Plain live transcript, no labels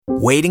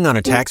Waiting on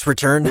a tax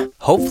return?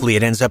 Hopefully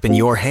it ends up in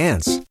your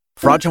hands.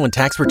 Fraudulent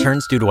tax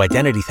returns due to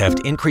identity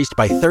theft increased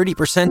by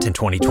 30% in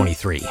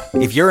 2023.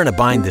 If you're in a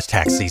bind this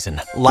tax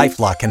season,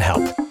 LifeLock can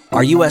help.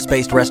 Our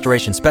U.S.-based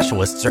restoration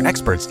specialists are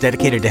experts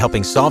dedicated to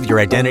helping solve your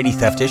identity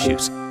theft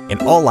issues.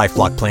 And all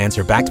LifeLock plans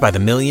are backed by the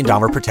 $1 Million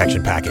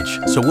Protection Package.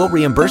 So we'll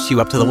reimburse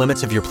you up to the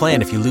limits of your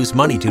plan if you lose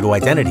money due to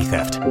identity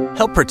theft.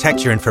 Help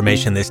protect your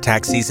information this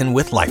tax season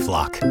with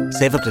LifeLock.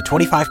 Save up to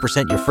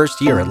 25% your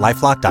first year at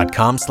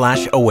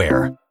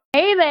LifeLock.com/aware.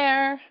 Hey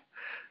there.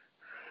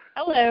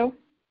 Hello.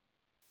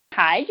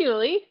 Hi,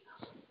 Julie.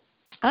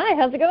 Hi,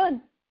 how's it going?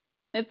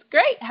 It's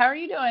great. How are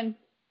you doing?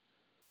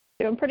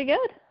 Doing pretty good.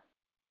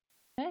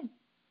 Good.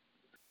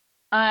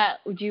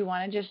 Do you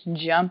want to just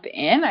jump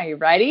in? Are you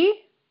ready?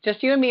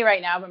 Just you and me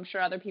right now, but I'm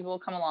sure other people will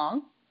come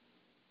along.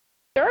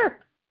 Sure.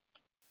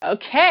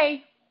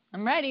 Okay.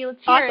 I'm ready.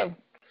 Let's hear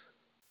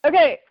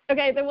it.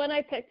 Okay, the one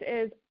I picked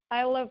is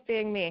I love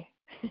being me.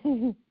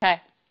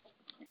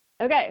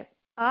 Okay.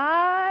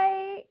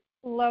 I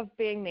love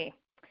being me.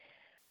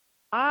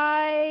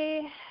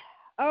 Oh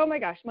my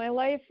gosh, my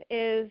life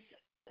is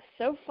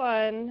so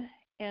fun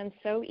and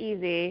so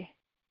easy.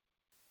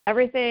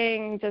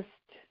 Everything just,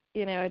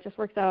 it just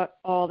works out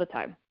all the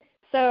time.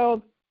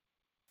 So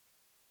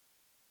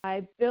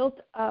I built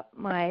up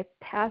my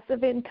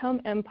passive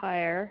income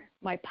empire,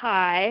 my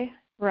pie,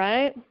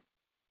 right?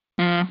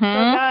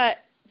 Mm-hmm.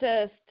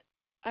 So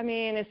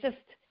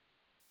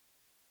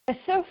it's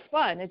so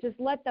fun. It just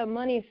let the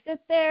money sit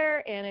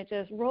there and it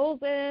just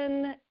rolls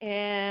in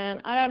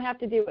and I don't have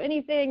to do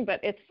anything,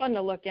 but it's fun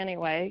to look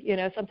anyway.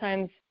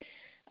 Sometimes,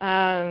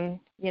 I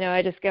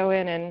just go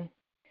in and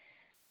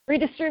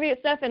redistribute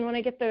stuff, and when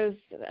I get those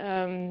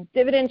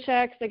dividend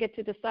checks, I get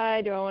to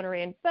decide, do I want to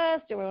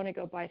reinvest? Do I want to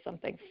go buy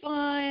something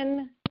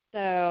fun?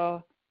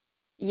 So,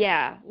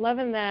 yeah,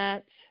 loving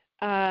that.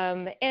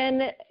 And,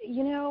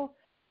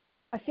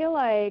 I feel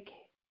like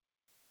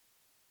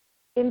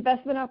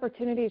investment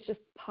opportunities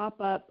just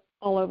pop up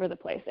all over the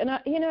place. And, I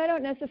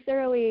don't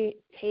necessarily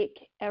take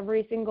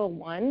every single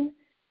one,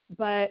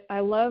 but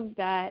I love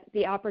that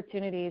the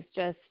opportunities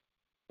just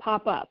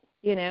pop up,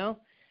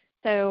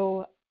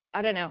 So,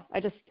 I don't know.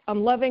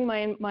 I'm loving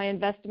my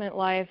investment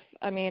life.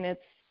 I mean,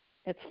 it's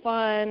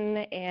fun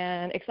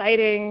and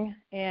exciting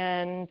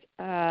and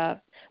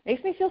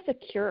makes me feel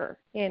secure,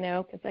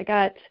 because I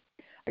got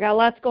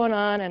lots going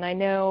on, and I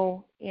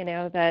know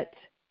that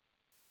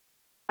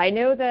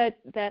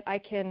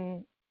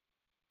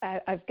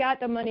I've got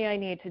the money I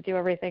need to do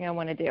everything I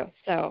want to do.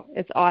 So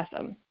it's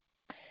awesome.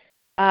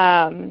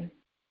 And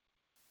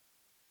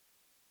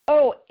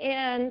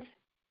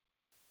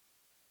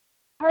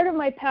part of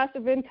my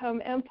passive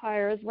income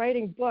empire is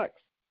writing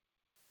books.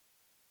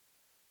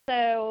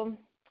 So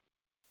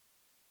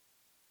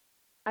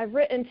I've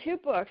written 2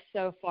 books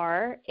so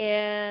far,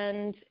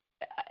 and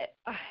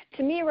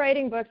to me,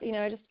 writing books,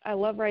 I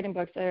love writing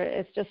books.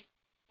 It's just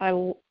I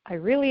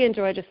really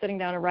enjoy just sitting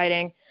down and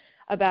writing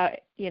about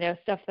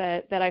stuff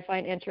that I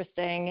find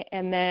interesting,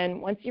 and then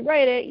once you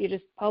write it, you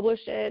just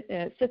publish it,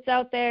 and it sits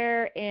out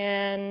there,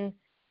 and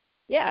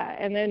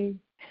and then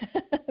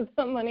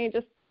the money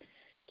just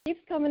keeps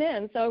coming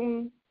in.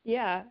 So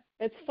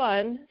it's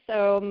fun.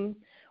 So I'm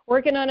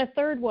working on a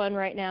 3rd one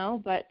right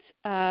now, but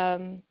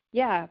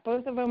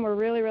both of them were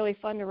really, really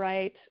fun to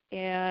write.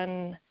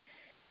 And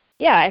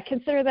I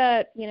consider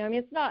that,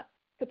 it's not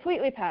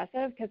completely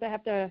passive because I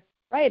have to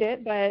write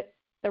it, but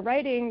the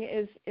writing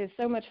is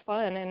so much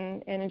fun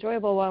and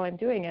enjoyable while I'm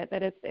doing it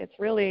that it's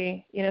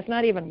really, it's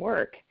not even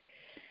work.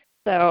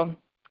 So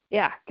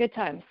good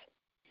times.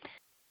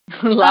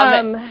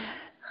 Love it.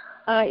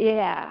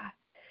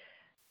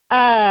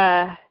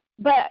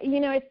 But,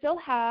 I still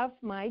have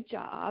my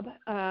job,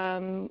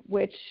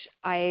 which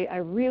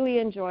I really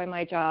enjoy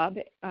my job.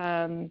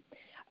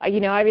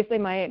 Obviously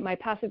my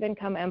passive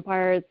income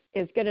empire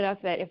is good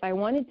enough that if I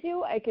wanted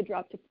to, I could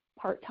drop to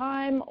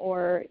part-time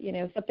or,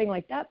 something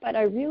like that. But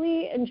I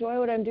really enjoy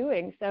what I'm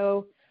doing.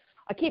 So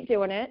I keep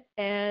doing it.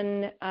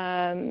 And,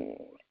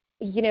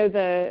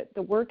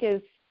 the work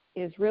is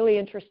really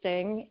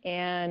interesting.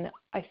 And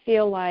I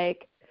feel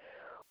like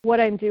what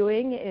I'm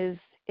doing is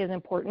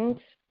important,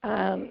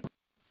 but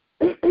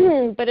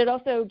it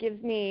also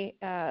gives me,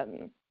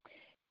 that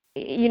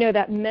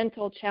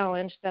mental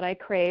challenge that I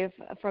crave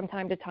from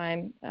time to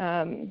time,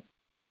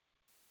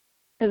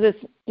 because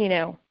it's,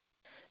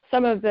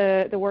 some of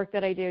the work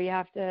that I do, you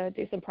have to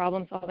do some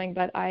problem solving,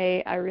 but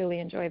I really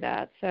enjoy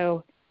that.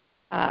 So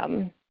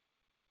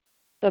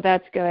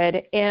that's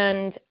good.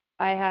 And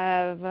I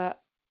have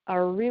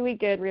a really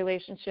good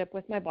relationship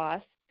with my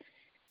boss.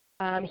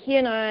 He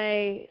and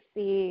I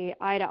see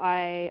eye to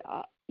eye,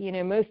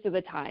 most of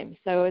the time.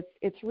 So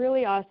it's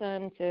really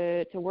awesome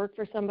to work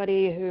for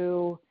somebody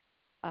who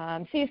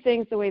sees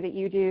things the way that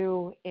you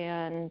do,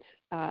 and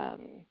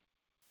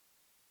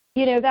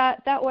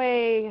that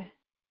way,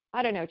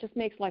 I don't know, it just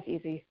makes life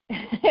easy.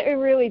 It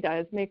really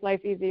does make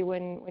life easy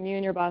when you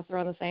and your boss are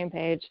on the same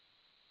page.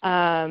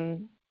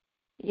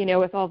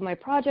 With all of my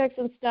projects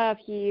and stuff,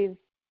 he's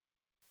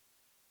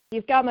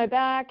got my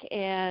back,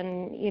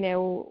 and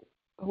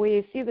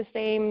we see the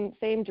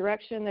same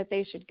direction that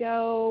they should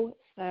go.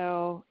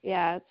 So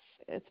yeah,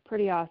 it's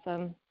pretty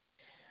awesome.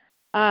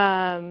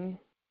 And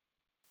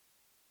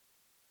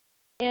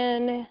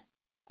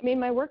I mean,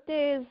 my work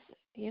days,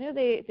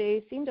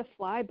 they seem to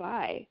fly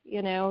by,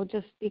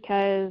 just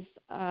because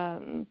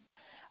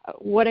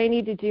what I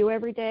need to do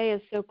every day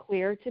is so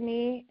clear to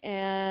me.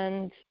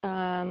 And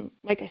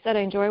like I said,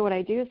 I enjoy what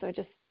I do, so I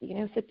just,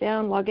 sit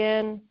down, log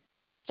in,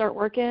 start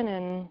working,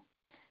 and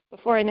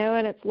before I know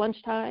it, it's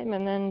lunchtime,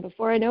 and then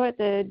before I know it,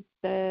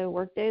 the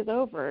work day is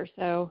over.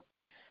 So,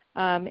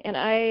 and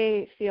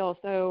I feel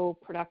so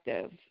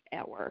productive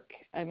at work.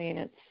 I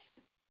mean,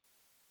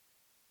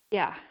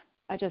 yeah,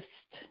 I get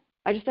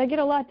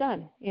a lot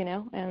done,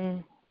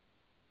 and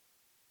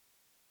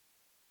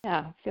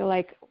yeah, I feel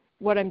like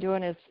what I'm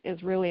doing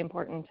is really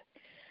important.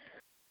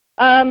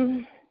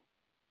 On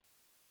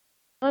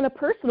a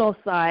personal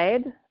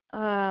side,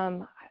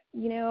 I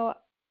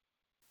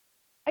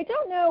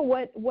don't know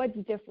what's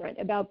different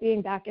about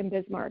being back in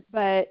Bismarck,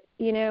 but,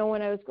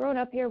 when I was growing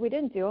up here, we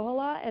didn't do a whole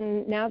lot,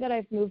 and now that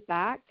I've moved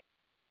back,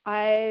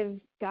 I've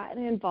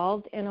gotten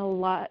involved in a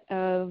lot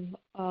of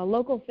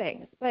local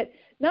things, but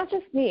not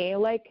just me.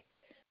 Like,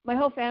 my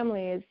whole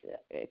family is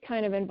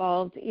kind of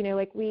involved.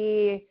 Like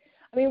we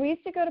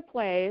used to go to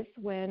plays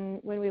when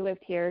we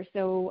lived here,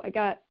 so I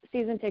got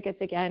season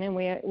tickets again, and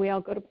we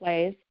all go to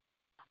plays.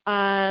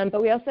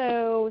 But we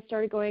also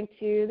started going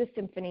to the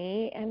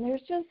symphony, and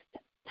there's just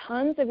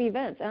tons of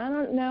events. And I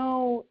don't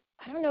know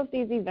if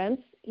these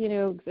events,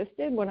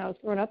 existed when I was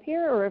growing up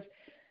here, or if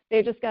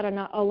they just got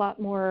a lot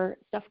more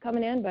stuff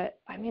coming in. But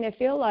I mean, I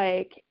feel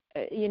like,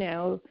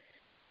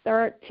 there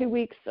aren't 2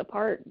 weeks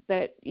apart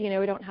that, we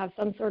don't have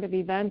some sort of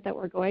event that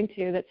we're going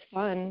to that's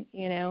fun,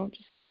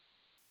 just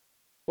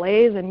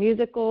plays and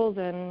musicals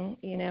and,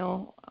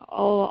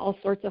 all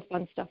sorts of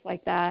fun stuff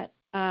like that.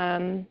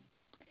 And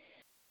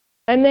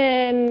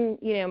then,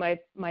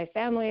 my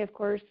family, of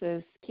course,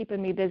 is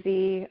keeping me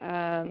busy,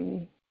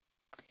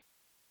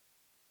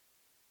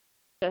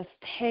 just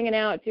hanging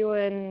out,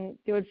 doing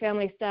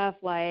family stuff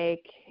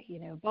like,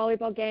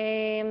 volleyball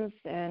games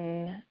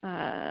and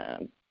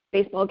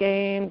baseball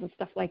games and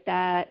stuff like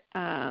that.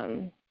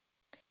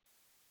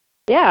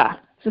 Yeah,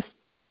 just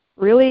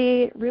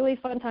really, really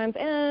fun times.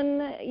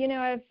 And,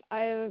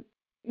 I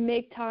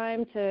make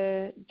time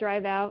to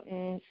drive out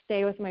and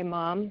stay with my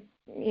mom,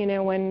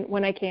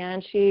 when I can.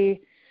 She's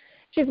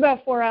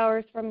about 4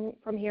 hours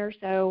from here,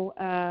 so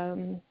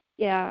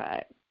yeah,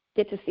 I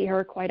get to see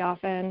her quite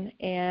often.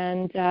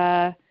 And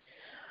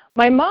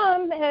my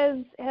mom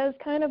has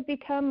kind of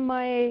become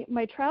my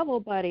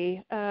travel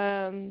buddy.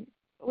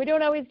 We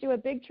don't always do a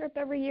big trip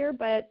every year,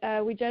 but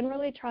we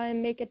generally try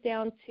and make it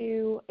down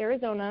to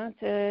Arizona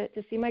to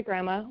see my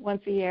grandma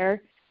once a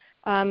year.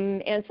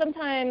 And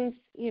sometimes,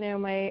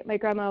 my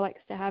grandma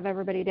likes to have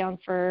everybody down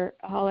for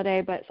a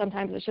holiday, but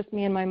sometimes it's just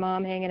me and my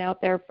mom hanging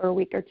out there for a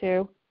week or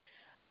two.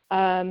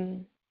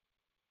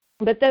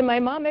 But then my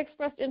mom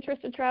expressed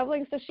interest in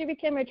traveling, so she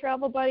became my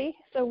travel buddy.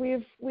 So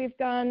we've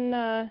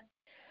gone.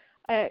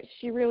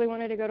 She really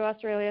wanted to go to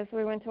Australia, so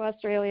we went to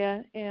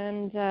Australia,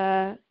 and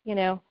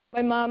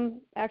my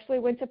mom actually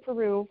went to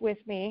Peru with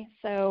me,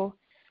 so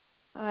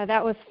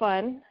that was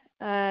fun.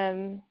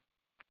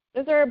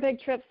 Those are our big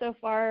trips so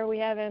far. We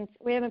haven't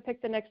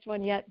picked the next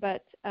one yet,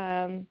 but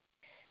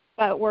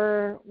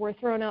we're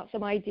throwing out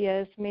some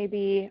ideas.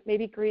 Maybe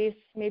Greece,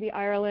 maybe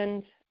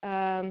Ireland.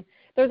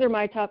 Those are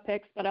my top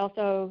picks, but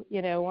also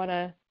want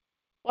to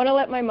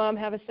let my mom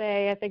have a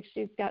say. I think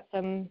she's got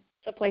some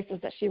places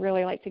that she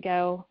really like to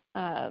go.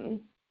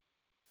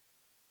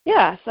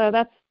 Yeah, so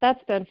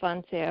that's been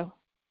fun too.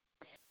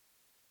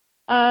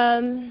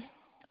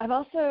 I've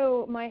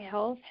also, my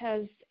health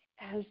has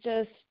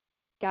just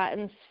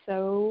gotten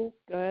so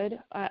good.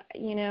 I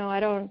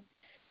don't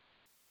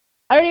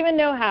even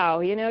know how.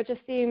 It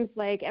just seems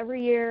like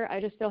every year I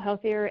just feel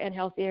healthier and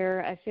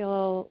healthier. I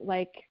feel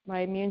like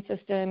my immune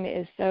system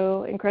is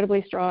so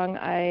incredibly strong.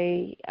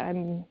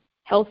 I'm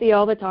healthy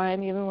all the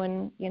time, even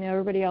when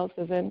everybody else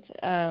isn't.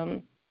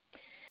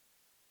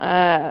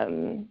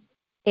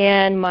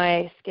 And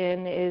my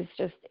skin is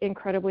just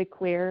incredibly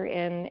clear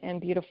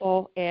and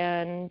beautiful.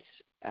 And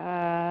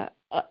a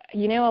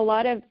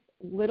lot of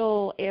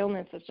little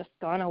ailments have just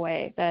gone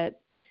away that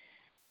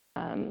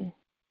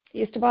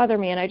used to bother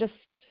me, and I just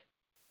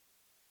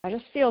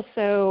feel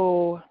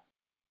so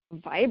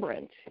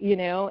vibrant,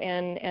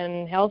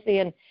 and healthy,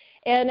 and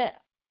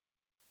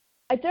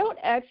I don't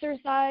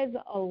exercise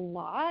a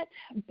lot,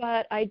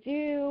 but I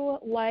do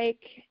like,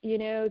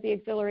 the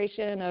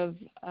exhilaration of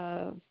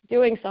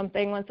doing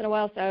something once in a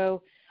while.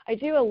 So I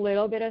do a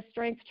little bit of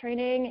strength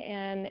training,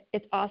 and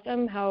it's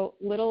awesome how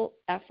little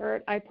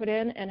effort I put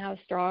in and how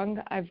strong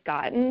I've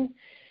gotten,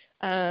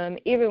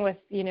 even with,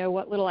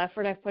 what little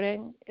effort I've put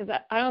in. Because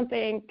I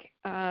think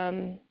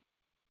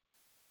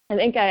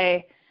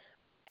I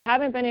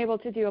haven't been able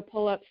to do a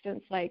pull-up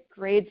since like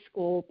grade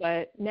school,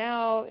 but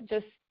now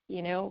just,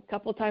 a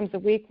couple times a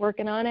week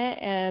working on it,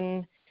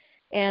 and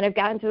I've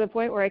gotten to the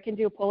point where I can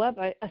do a pull-up,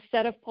 a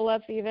set of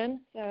pull-ups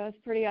even. So it's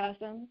pretty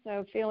awesome.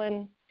 So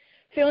feeling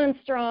feeling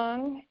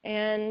strong,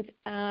 and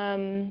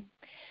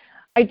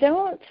I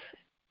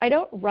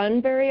don't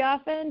run very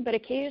often, but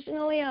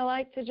occasionally I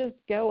like to just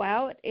go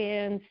out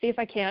and see if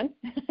I can,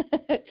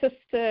 just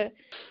to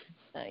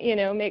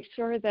make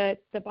sure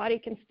that the body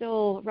can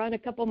still run a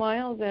couple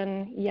miles.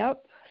 And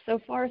yep, so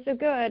far so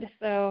good.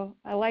 So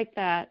I like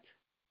that.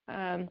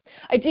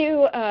 I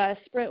do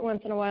sprint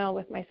once in a while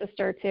with my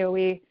sister too.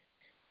 We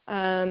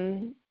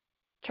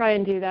try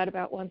and do that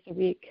about once a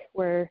week,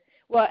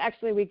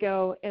 actually we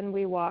go and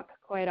we walk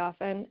quite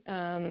often,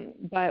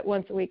 but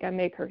once a week I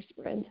make her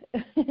sprint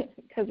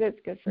because it's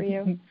good for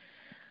you.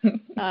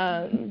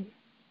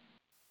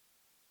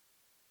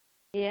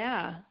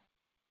 Yeah,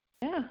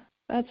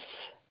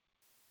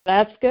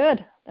 that's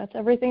good. That's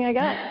everything I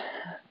got.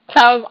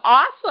 Sounds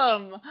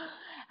awesome.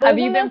 Have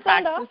you been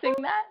practicing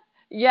awesome? that?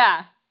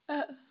 Yeah.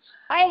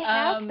 I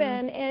have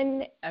been,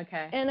 and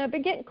okay. And I've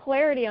been getting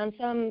clarity on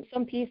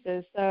some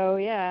pieces. So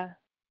yeah.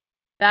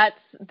 That's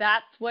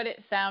what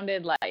it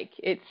sounded like.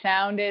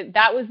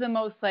 That was the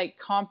most like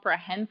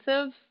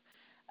comprehensive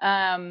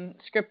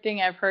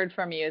scripting I've heard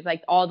from you, is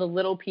like all the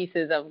little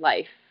pieces of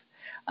life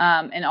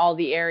in all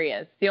the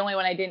areas. The only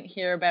one I didn't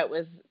hear about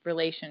was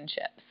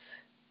relationships.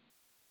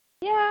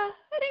 Yeah,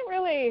 I didn't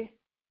really.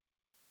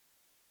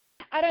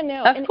 I don't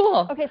know. That's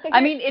cool. Okay, so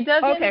I mean, it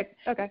doesn't.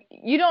 Okay.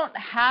 You don't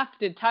have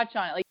to touch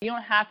on it. Like, you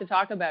don't have to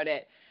talk about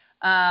it,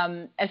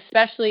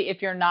 especially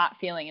if you're not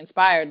feeling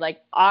inspired.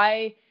 Like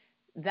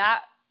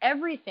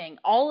everything,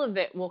 all of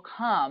it will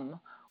come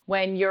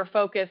when you're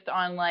focused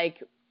on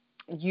like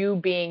you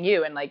being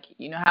you, and like,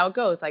 you know how it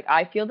goes. Like,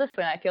 I feel this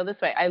way, and I feel this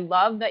way. I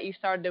love that you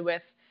started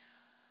with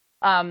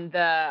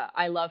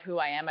I love who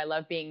I am. I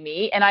love being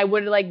me. And I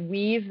would like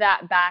weave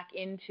that back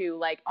into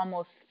like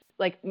almost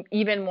like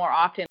even more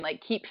often,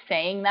 like keep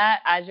saying that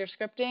as you're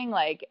scripting,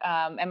 like,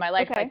 and my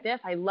life's like this.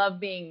 I love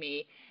being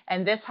me.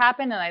 And this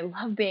happened, and I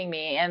love being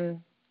me.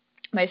 And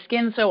my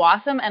skin's so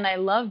awesome, and I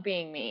love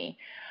being me.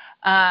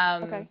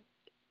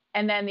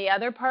 And then the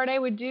other part I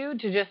would do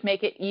to just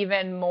make it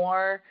even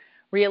more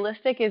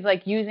realistic is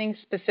like using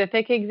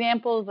specific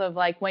examples of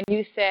like when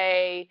you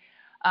say,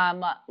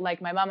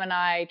 like my mom and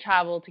I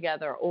travel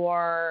together,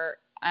 or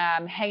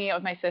hanging out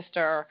with my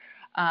sister,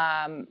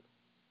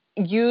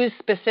 use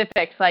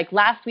specifics like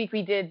last week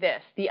we did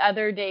this, the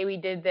other day we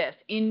did this,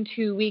 in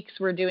 2 weeks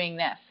we're doing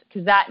this,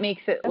 because that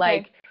makes it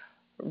like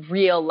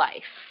real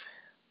life.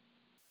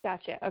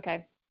 Gotcha.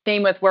 Okay.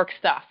 Same with work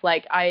stuff.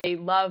 Like I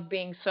love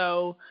being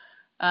so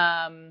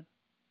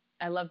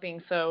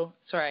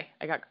sorry,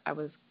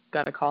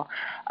 got a call.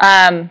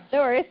 No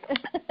worries.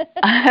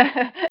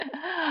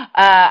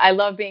 I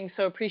love being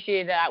so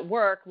appreciated at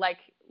work, like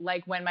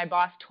when my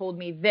boss told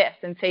me this,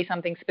 and say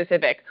something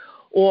specific.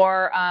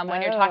 Or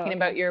when you're talking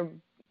about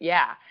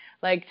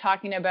like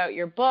talking about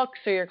your books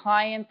or your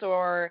clients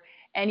or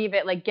any of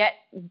it, like get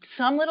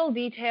some little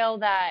detail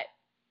that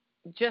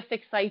just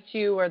excites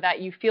you or that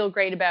you feel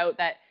great about,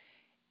 that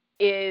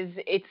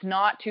it's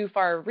not too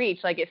far reach.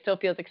 Like it still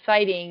feels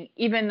exciting,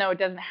 even though it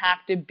doesn't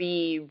have to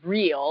be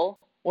real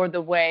or the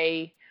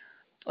way,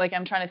 like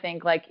I'm trying to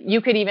think, like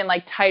you could even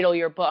like title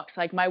your books,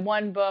 like my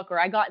one book, or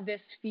I got this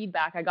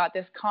feedback, I got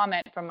this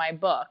comment from my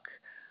book,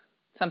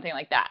 something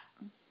like that.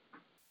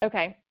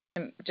 Okay.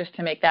 Just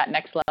to make that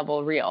next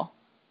level real.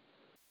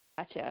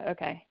 Gotcha.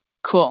 Okay.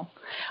 Cool.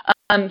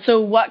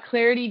 So what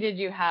clarity did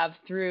you have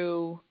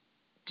through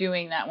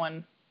doing that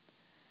one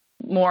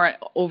more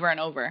over and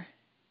over?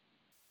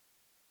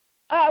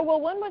 Well,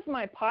 one was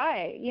my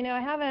pie.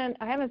 I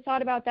haven't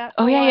thought about that.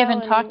 Oh yeah, you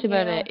haven't talked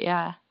about it.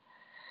 Yeah.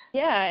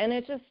 Yeah, and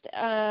it just,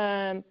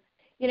 as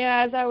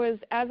I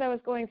was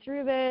going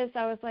through this,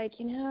 I was like,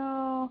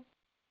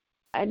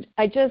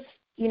 I just,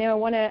 I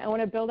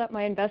want to build up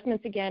my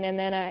investments again, and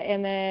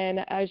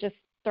then I just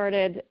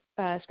started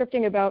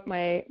scripting about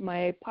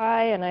my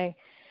pie, and I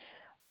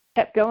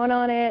kept going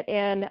on it,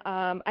 and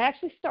I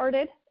actually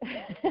started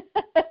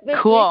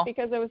this week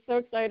because I was so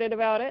excited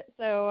about it.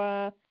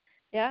 So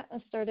I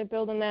started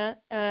building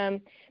that.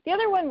 The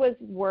other one was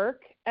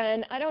work,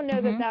 and I don't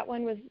know that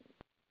one was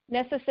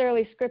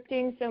necessarily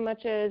scripting so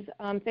much as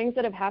things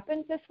that have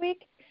happened this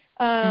week.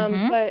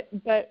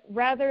 But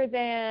rather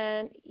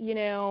than,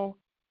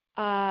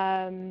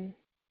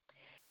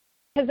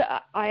 because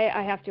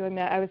I have to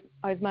admit, I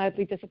was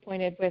mildly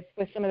disappointed with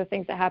some of the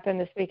things that happened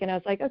this week, and I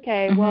was like,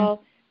 okay,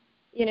 well,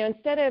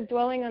 instead of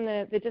dwelling on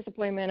the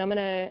disappointment, I'm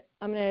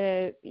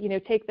gonna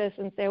take this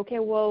and say, okay,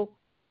 well,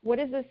 what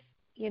does this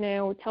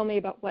tell me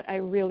about what I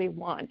really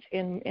want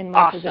in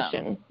my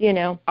position?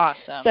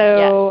 Awesome.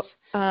 So. Yes.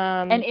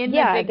 And in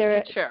the big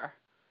picture,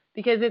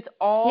 because it's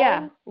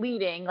all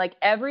leading, like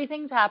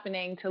everything's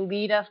happening to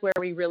lead us where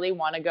we really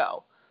want to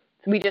go.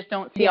 So we just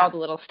don't see all the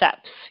little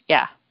steps.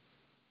 Yeah.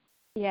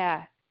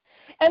 Yeah.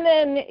 And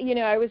then,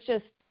 I was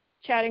just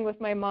chatting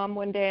with my mom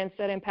one day and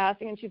said in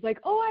passing, and she's like,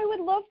 oh, I would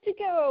love to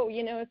go,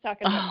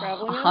 talking about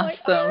traveling. And I'm like,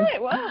 all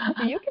right, well,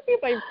 you could be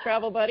my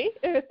travel buddy.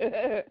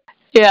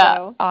 Yeah.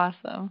 So,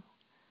 awesome.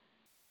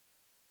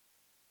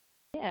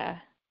 Yeah.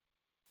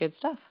 Good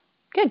stuff.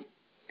 Good.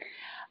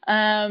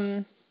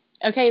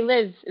 Okay,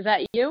 Liz, is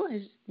that you?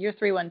 You're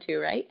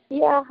 312, right?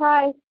 Yeah,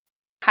 hi.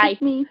 Hi.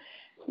 It's me.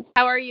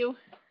 How are you?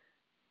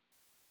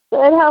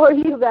 Good. How are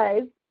you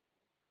guys?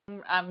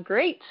 I'm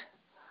great.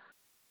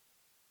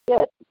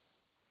 Good.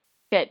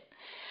 Good.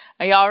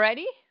 Are you all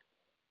ready?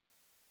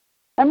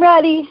 I'm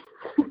ready.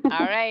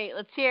 All right,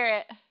 let's hear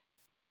it.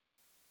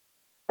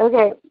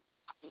 Okay.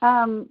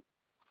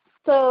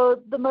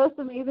 So the most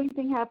amazing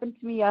thing happened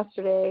to me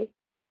yesterday.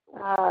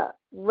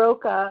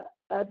 Roca,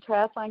 a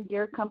triathlon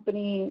gear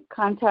company,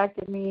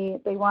 contacted me.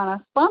 They want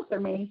to sponsor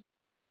me.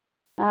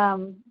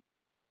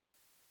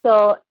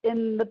 So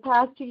in the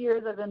past 2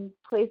 years, I've been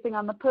placing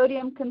on the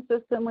podium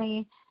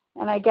consistently,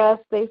 and I guess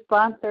they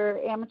sponsor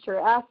amateur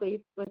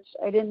athletes, which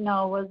I didn't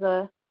know was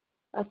a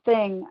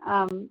thing.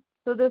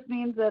 So this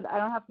means that I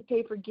don't have to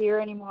pay for gear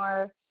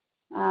anymore.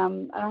 I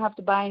don't have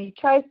to buy any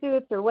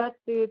tri-suits or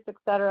wetsuits,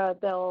 etc.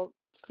 They'll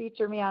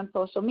feature me on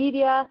social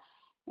media,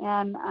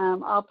 and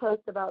I'll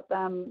post about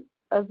them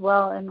as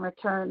well in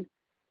return.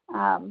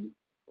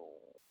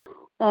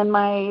 And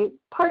my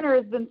partner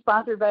has been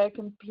sponsored by a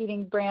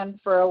competing brand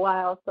for a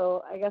while,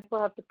 so I guess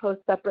we'll have to post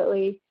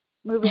separately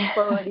moving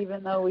forward,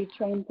 even though we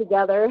train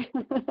together.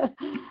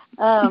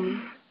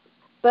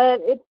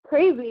 But it's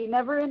crazy.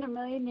 Never in a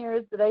million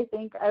years did I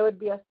think I would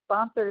be a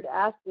sponsored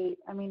athlete.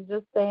 I mean,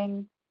 just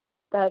saying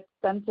that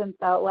sentence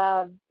out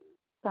loud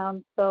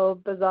sounds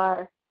so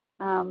bizarre.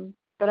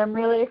 But I'm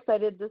really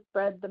excited to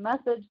spread the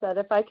message that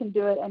if I can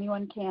do it,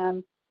 anyone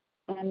can.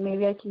 And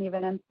maybe I can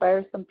even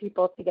inspire some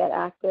people to get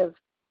active.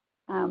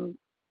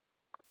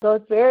 So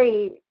it's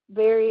very,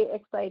 very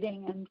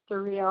exciting and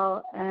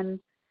surreal, and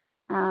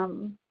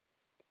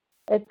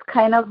it's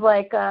kind of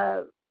like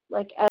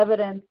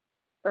evidence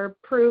or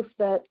proof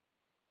that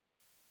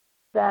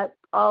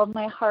all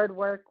my hard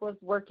work was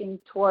working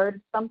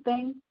towards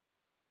something,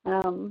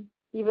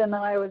 even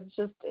though I was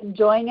just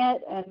enjoying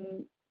it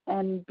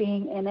and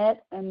being in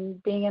it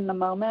and being in the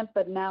moment.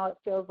 But now it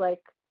feels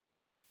like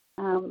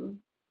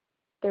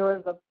there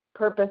was a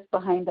purpose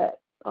behind it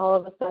all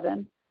of a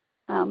sudden.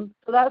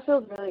 So that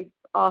feels really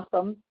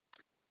awesome.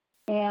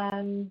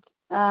 And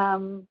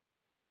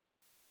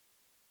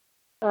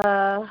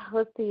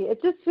let's see,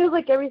 it just feels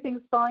like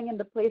everything's falling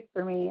into place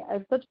for me. I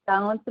have such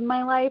balance in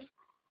my life.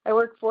 I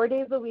work 4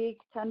 days a week,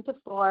 10 to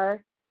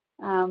 4.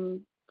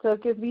 So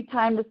it gives me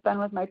time to spend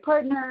with my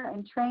partner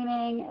and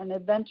training and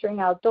adventuring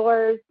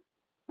outdoors.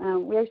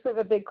 We actually have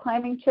a big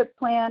climbing trip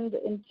planned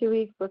in 2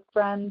 weeks with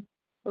friends.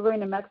 We're going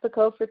to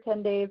Mexico for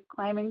 10 days,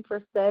 climbing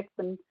for 6,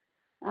 and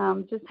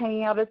just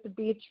hanging out at the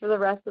beach for the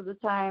rest of the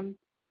time.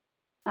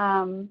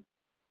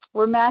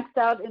 We're maxed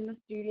out in the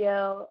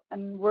studio,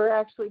 and we're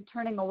actually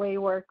turning away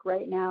work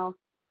right now.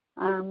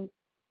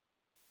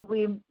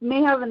 We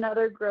may have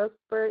another growth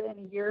spurt in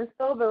a year or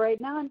so, but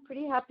right now I'm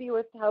pretty happy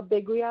with how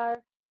big we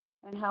are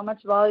and how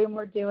much volume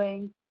we're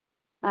doing.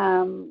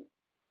 So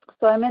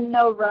I'm in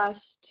no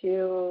rush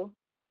to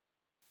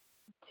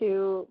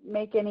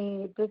make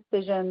any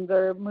decisions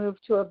or move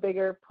to a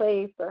bigger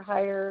place or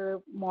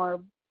hire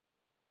more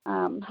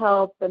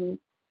help. And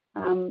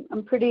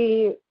I'm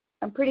pretty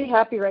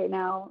happy right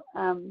now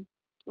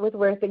with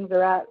where things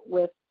are at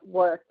with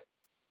work.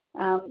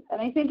 And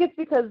I think it's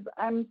because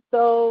I'm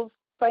so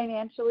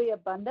financially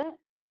abundant.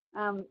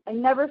 I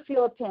never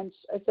feel a pinch.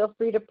 I feel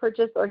free to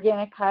purchase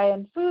organic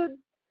high-end foods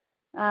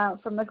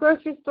from the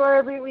grocery store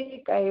every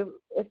week.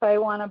 If I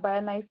want to buy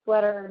a nice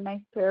sweater or a nice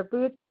pair of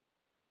boots,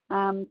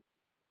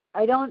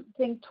 I don't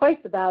think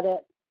twice about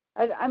it.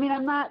 I mean,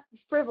 I'm not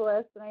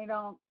frivolous, and I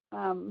don't,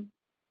 I'm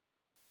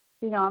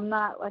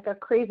not like a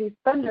crazy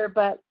spender,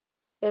 but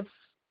if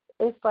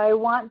I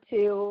want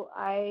to,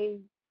 I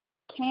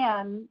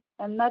can.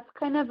 And that's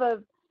kind of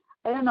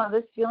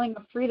this feeling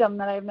of freedom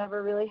that I've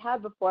never really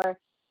had before.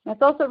 And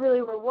it's also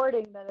really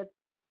rewarding that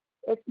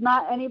it's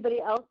not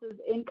anybody else's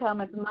income,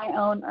 it's my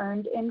own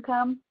earned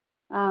income.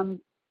 And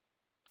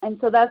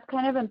so that's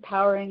kind of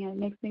empowering, and it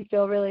makes me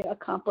feel really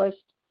accomplished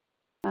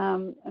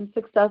and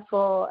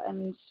successful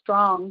and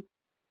strong.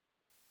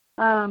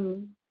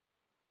 And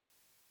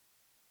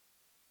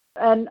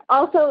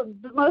also,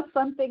 the most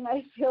fun thing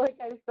I feel like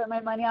I spent my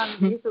money on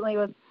recently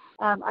was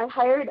I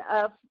hired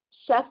a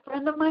chef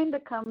friend of mine to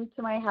come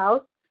to my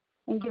house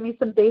and give me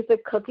some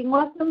basic cooking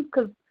lessons,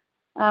 because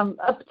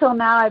up till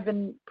now I've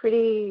been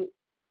pretty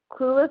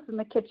clueless in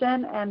the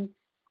kitchen. And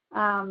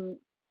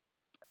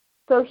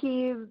so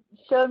he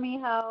showed me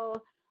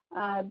how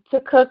to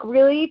cook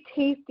really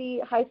tasty,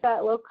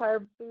 high-fat,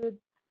 low-carb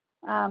foods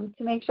to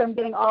make sure I'm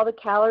getting all the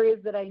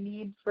calories that I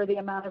need for the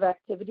amount of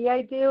activity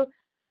I do.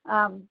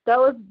 That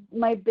was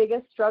my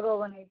biggest struggle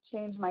when I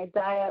changed my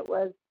diet.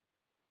 Was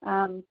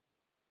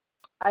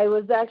I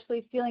was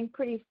actually feeling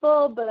pretty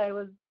full, but I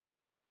was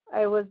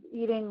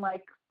eating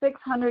like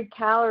 600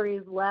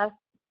 calories less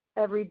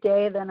every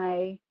day than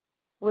I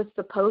was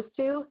supposed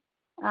to.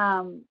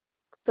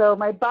 So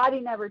my body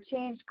never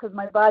changed because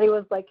my body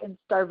was like in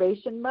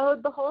starvation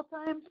mode the whole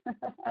time.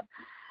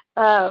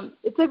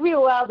 It took me a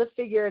while to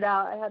figure it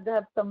out. I had to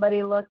have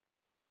somebody look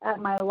at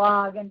my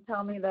log and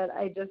tell me that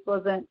I just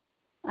wasn't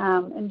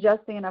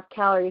ingesting enough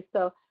calories.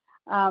 So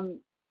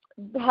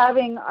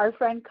having our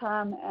friend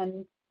come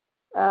and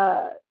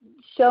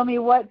show me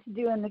what to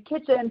do in the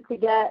kitchen to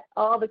get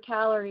all the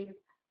calories,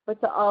 but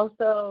to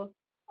also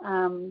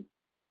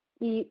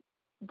eat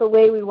the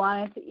way we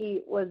wanted to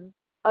eat was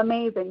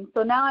amazing.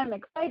 So now I'm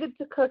excited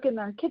to cook in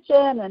our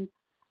kitchen, and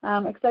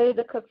I'm excited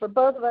to cook for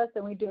both of us,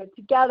 and we do it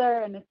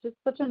together, and it's just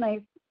such a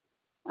nice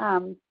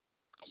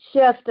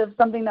shift of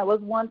something that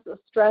was once a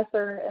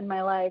stressor in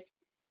my life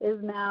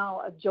is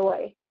now a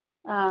joy.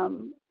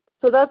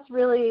 So that's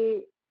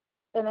really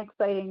an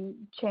exciting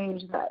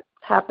change that's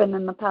happened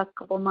in the past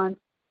couple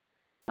months.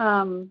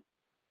 And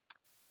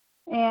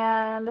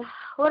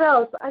what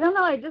else? I don't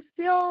know. I just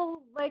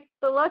feel like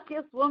the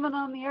luckiest woman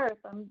on the earth.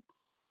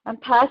 I'm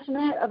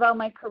passionate about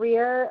my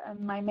career and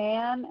my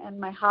man and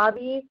my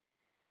hobby,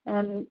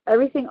 and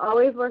everything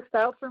always works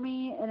out for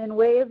me and in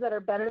ways that are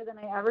better than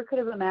I ever could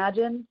have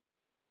imagined.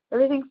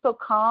 Everything's so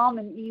calm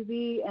and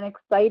easy and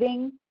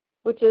exciting,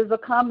 which is a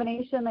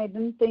combination I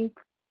didn't think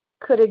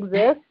could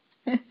exist.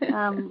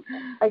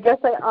 I guess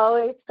I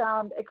always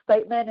found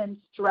excitement and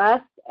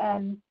stress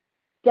and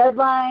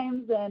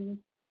deadlines and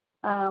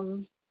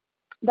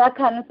that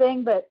kind of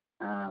thing. But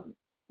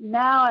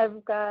now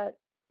I've got,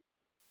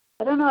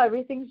 I don't know,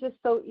 everything's just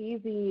so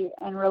easy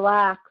and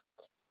relaxed.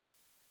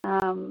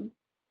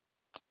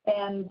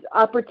 And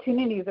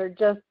opportunities are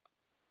just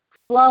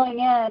flowing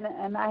in,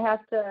 and I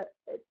have to,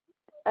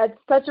 at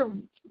such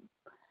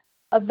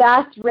a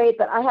vast rate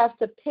that I have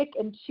to pick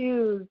and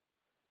choose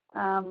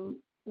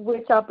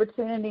which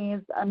opportunities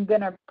I'm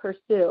going to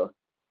pursue.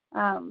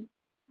 So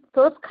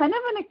it's kind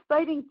of an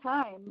exciting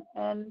time,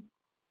 and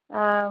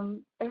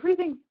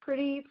everything's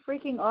pretty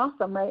freaking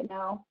awesome right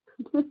now.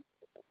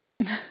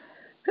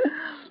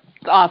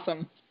 It's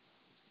awesome.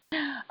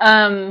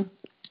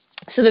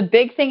 So the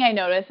big thing I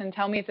noticed, and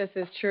tell me if this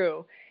is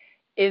true,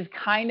 is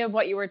kind of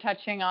what you were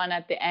touching on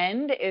at the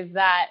end, is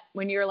that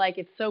when you're like,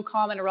 it's so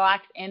calm and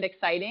relaxed and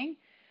exciting,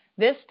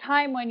 this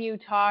time when you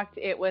talked,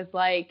 it was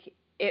like,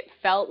 it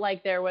felt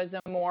like there was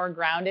a more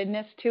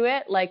groundedness to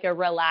it, like a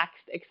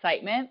relaxed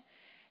excitement.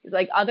 It's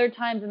like other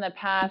times in the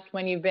past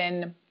when you've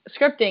been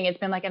scripting, it's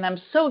been like, and I'm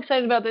so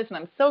excited about this, and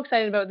I'm so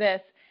excited about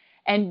this,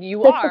 and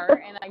you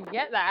are, and I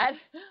get that,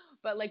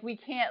 but like we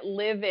can't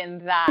live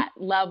in that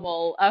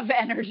level of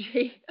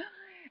energy.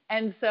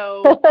 And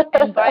so,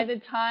 and by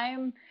the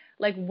time,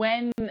 like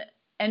when,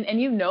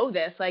 and you know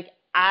this, like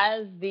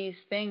as these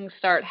things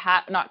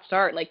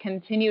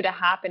continue to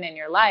happen in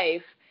your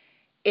life,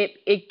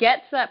 it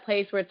gets to that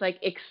place where it's like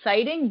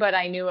exciting, but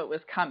I knew it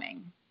was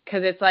coming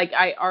because it's like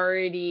I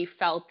already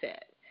felt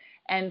it.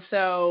 And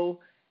so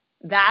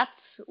that's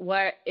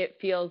what it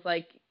feels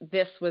like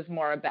this was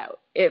more about.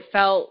 It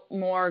felt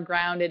more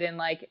grounded in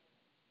like,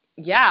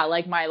 yeah,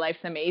 like my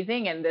life's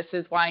amazing, and this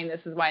is why, and this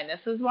is why, and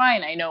this is why,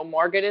 and I know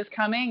more good is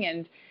coming,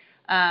 and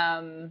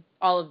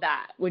all of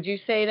that. Would you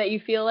say that you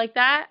feel like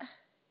that?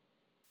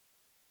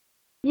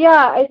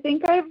 Yeah, I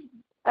think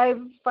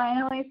I've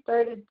finally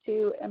started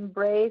to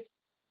embrace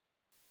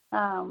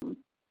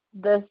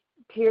this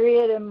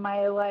period in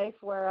my life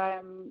where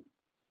I'm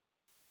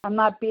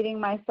not beating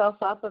myself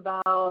up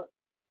about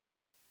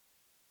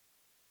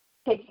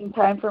taking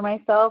time for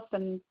myself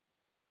and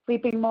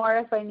sleeping more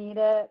if I need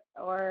it,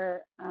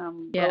 or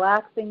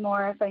relaxing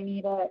more if I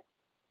need it.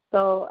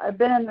 So I've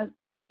been in this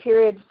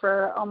period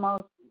for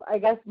almost, I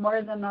guess,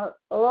 more than a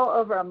little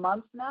over a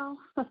month now.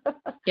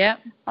 Yeah.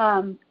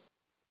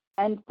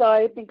 And so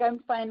I think I'm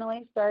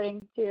finally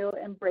starting to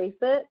embrace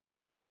it.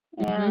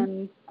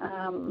 And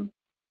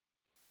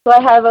so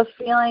I have a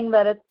feeling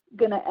that it's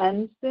going to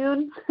end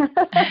soon.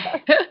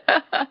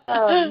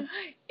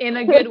 In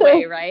a good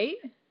way, right?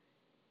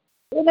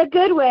 In a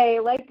good way.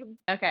 Like,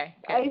 okay.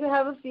 I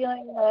have a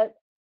feeling that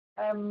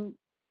I'm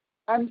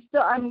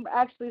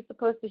actually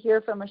supposed to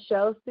hear from a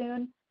show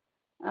soon.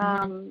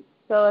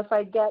 So if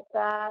I get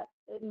that,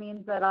 it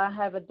means that I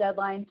have a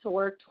deadline to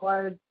work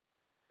towards.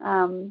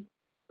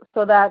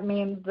 So that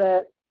means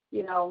that,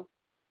 you know,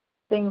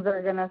 things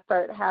are going to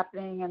start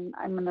happening, and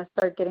I'm going to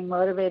start getting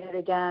motivated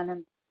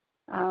again.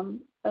 And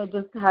I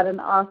just had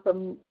an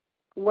awesome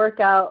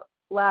workout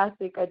last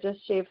week. I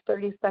just shaved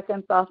 30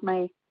 seconds off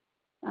my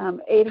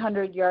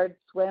 800-yard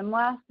swim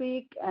last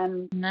week.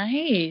 And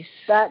nice.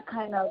 That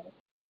kind of,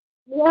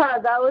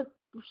 that was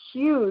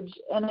huge.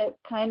 And it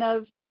kind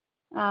of,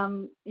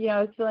 you know,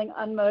 I was feeling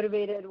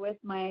unmotivated with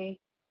my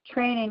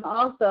training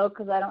also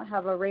because I don't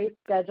have a race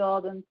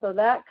scheduled. And so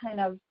that kind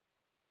of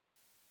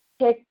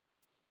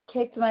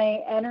kicked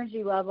my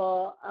energy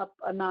level up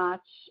a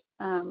notch.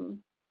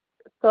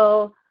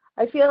 So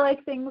I feel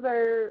like things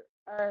are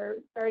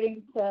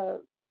starting to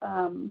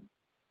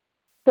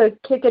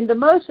kick into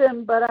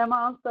motion, but I'm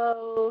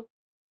also,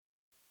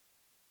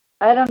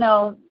 I don't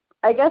know,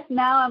 I guess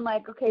now I'm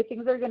like, okay,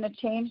 things are going to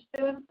change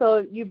soon,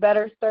 so you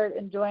better start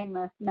enjoying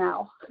this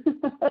now.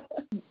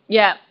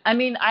 Yeah, I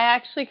mean, I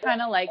actually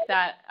kind of like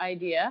that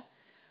idea,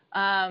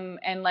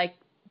 and like,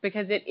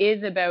 because it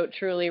is about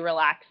truly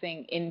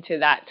relaxing into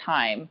that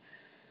time,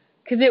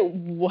 because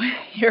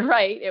you're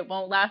right, it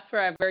won't last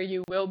forever.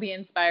 You will be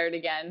inspired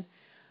again.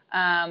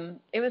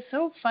 It was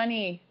so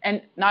funny,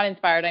 and not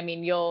inspired. I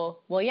mean,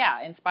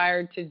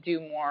 inspired to do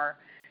more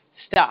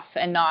stuff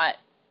and not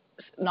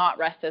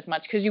rest as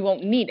much because you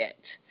won't need it.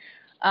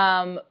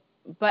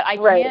 But I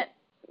can't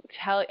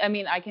tell. I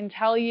mean, I can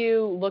tell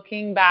you,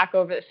 looking back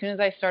over, as soon as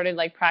I started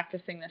like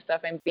practicing this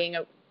stuff and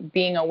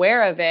being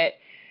aware of it,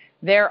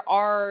 there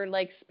are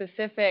like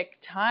specific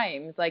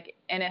times, like,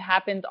 and it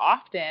happens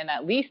often,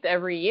 at least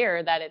every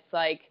year, that it's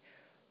like,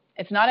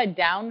 it's not a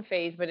down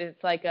phase, but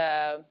it's like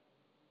a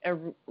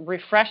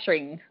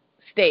refreshing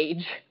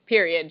stage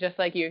period, just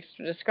like you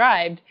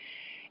described.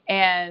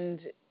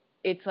 And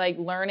it's like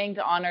learning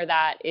to honor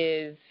that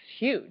is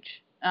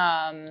huge.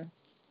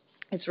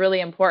 It's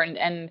really important.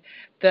 And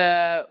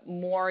the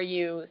more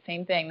you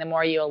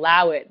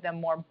allow it, the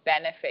more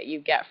benefit you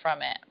get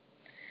from it.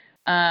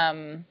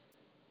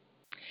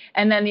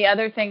 And then the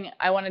other thing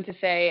I wanted to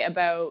say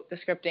about the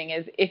scripting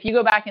is, if you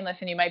go back and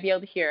listen, you might be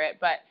able to hear it,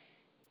 but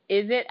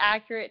is it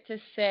accurate to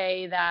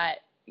say that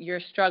you're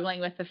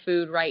struggling with the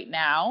food right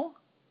now?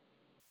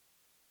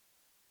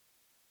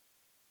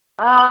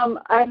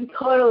 I'm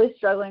totally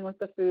struggling with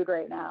the food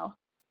right now.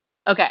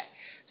 Okay.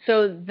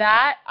 So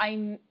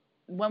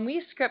when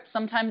we script,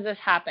 sometimes this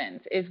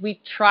happens, is we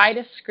try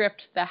to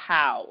script the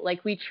how.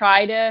 Like, we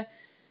try to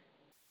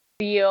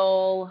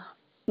feel...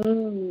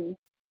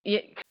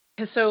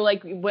 So,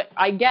 like,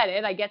 I get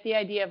it. I get the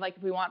idea of, like,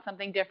 if we want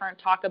something different,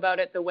 talk about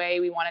it the way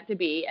we want it to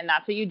be, and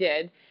that's what you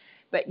did.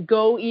 But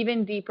go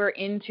even deeper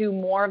into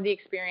more of the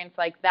experience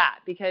like that,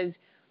 because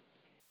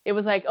it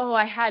was like, oh,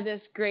 I had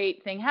this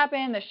great thing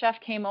happen. The chef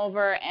came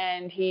over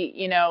and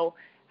he,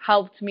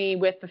 helped me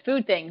with the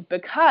food thing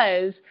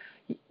because,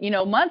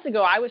 months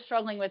ago I was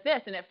struggling with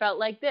this and it felt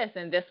like this,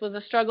 and this was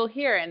a struggle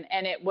here, and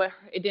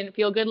it didn't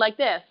feel good like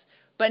this.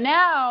 But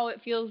now it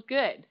feels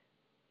good.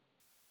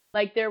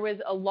 Like, there was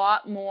a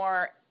lot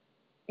more.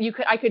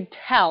 I could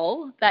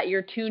tell that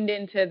you're tuned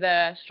into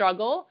the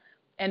struggle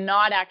and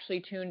not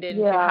actually tuned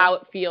into how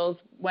it feels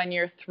when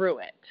you're through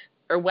it,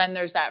 or when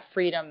there's that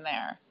freedom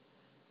there.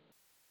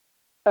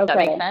 Okay. Does that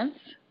make sense?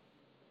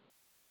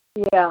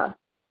 Yeah.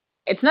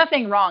 It's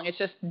nothing wrong. It's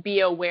just be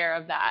aware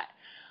of that.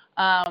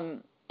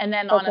 And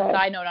then on a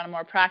side note, on a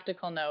more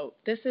practical note,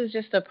 this is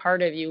just a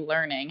part of you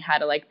learning how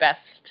to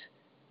best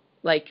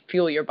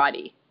fuel your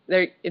body.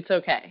 It's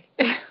okay.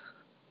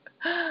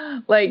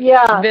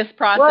 This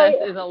process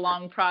is a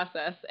long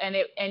process,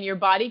 and your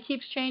body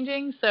keeps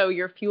changing, so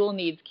your fuel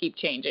needs keep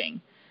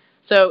changing.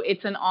 So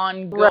it's an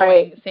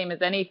ongoing, same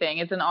as anything,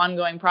 it's an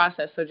ongoing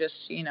process. So just,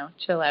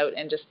 chill out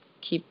and just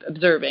keep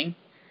observing.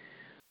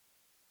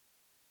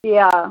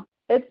 Yeah.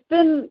 It's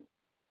been,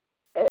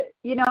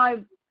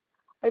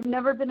 I've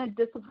never been a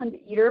disciplined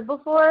eater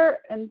before,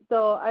 and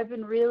so I've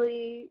been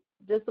really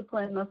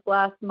disciplined this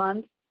last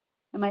month,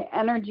 and my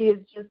energy has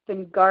just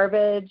been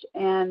garbage,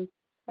 and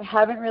I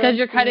haven't really... Because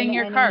you're cutting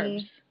your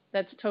carbs.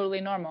 That's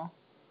totally normal.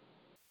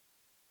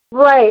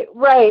 Right.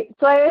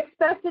 So I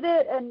expected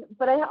it,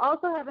 but I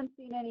also haven't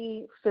seen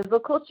any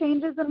physical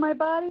changes in my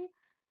body.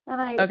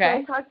 And so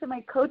I talked to my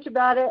coach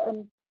about it,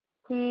 and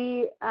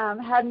he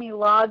had me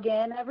log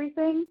in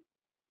everything.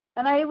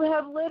 And I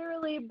have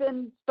literally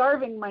been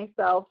starving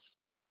myself.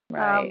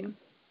 Right.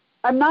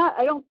 I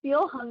don't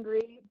feel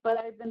hungry, but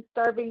I've been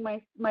starving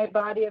my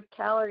body of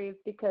calories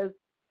because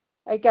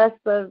I guess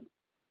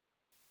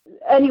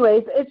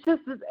anyways, it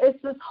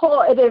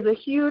is a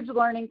huge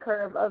learning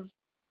curve of,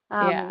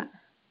 I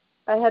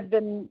had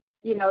been,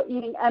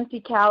 eating empty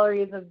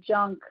calories of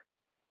junk,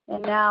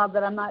 and now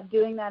that I'm not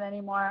doing that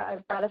anymore,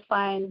 I've got to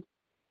find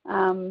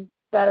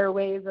better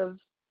ways of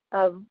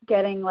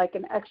getting like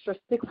an extra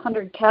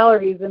 600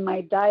 calories in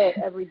my diet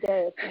every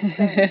day. It's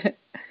insane.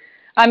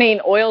 I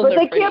mean, oils but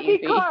are pretty easy. But they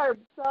can't be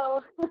carbs,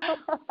 so.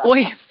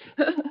 Oils.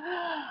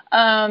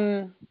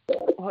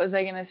 What was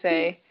I going to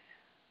say?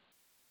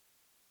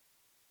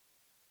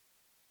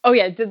 Oh,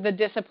 yeah, the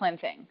discipline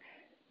thing.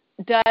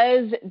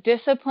 Does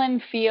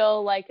discipline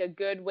feel like a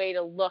good way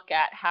to look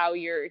at how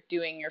you're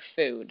doing your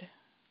food?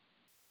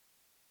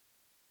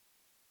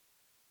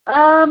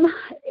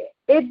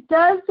 It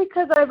does,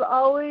 because I've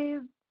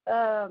always,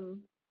 I've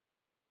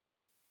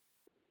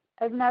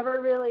never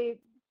really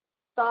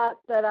thought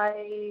that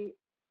I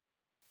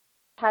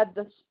had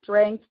the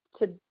strength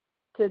to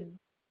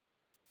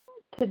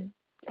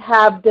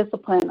have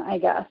discipline, I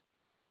guess.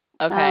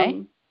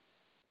 Okay.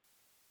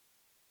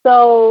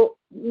 So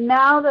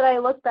now that I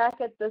look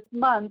back at this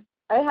month,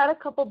 I had a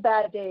couple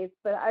bad days,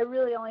 but I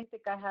really only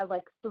think I had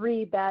like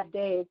 3 bad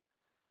days.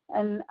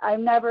 And I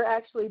never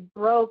actually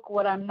broke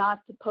what I'm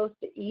not supposed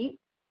to eat.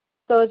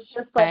 So it's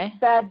just like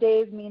bad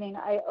days, meaning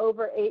I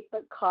overate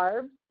the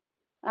carbs.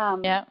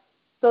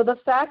 So the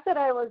fact that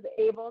I was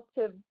able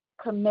to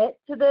commit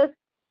to this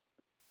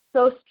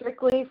so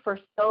strictly for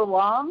so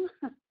long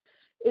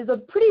is a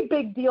pretty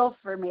big deal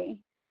for me.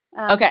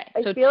 So I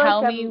feel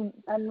tell like me.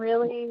 I'm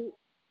really...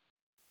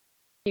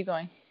 Keep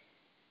going.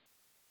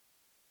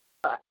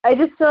 I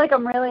just feel like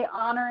I'm really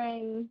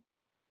honoring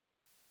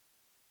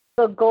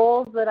the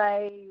goals that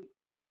I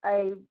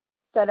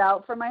set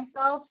out for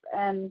myself,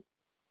 and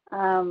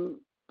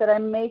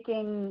I'm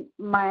making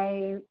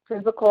my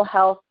physical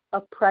health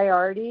a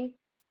priority,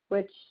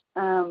 which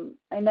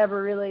I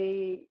never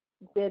really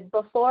did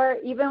before.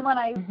 Even when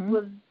I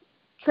was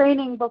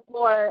training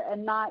before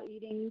and not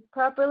eating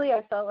properly,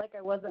 I felt like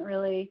I wasn't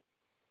really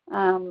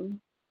putting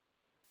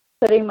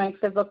my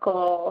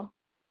physical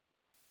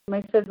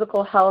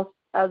health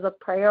as a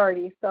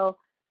priority. So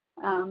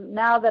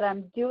now that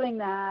I'm doing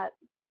that,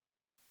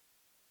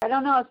 I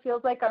don't know, it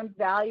feels like I'm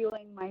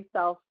valuing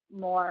myself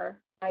more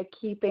by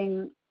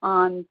keeping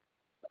on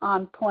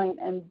point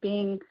and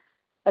being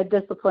a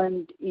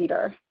disciplined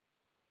eater.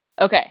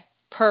 Okay,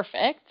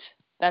 perfect.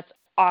 That's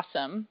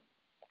awesome.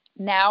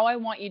 Now I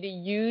want you to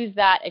use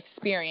that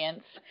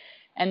experience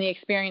and the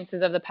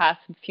experiences of the past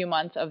few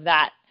months of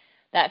that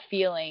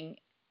feeling,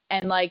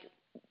 and like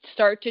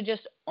start to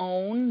just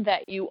own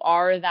that you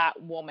are that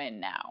woman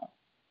now.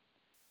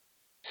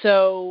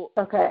 So,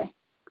 okay.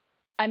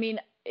 I mean,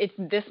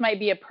 this might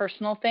be a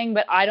personal thing,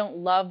 but I don't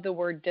love the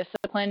word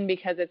discipline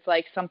because it's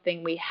like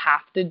something we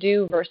have to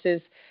do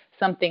versus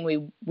something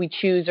we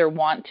choose or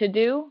want to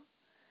do.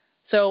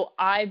 So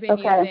I've been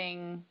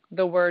using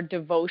the word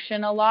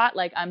devotion a lot.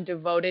 Like, I'm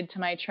devoted to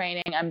my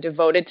training. I'm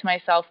devoted to my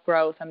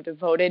self-growth. I'm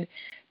devoted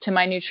to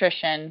my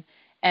nutrition,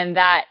 and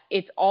that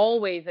it's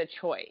always a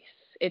choice.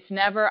 It's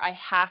never I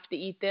have to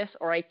eat this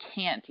or I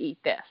can't eat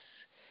this.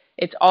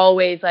 It's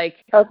always like,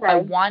 I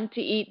want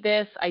to eat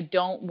this, I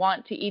don't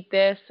want to eat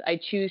this, I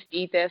choose to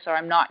eat this, or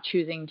I'm not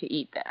choosing to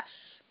eat this.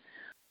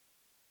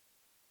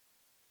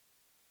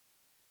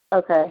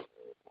 Okay.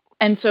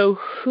 And so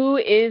who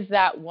is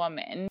that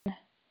woman?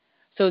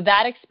 So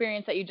that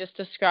experience that you just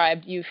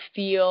described, you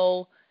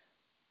feel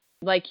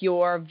like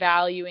you're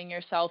valuing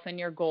yourself and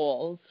your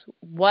goals.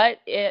 What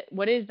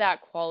is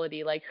that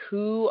quality? Like,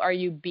 who are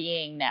you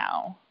being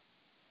now?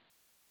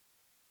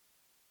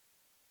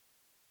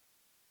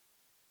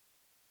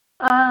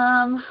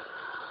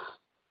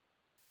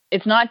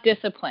 It's not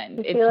disciplined.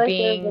 It's like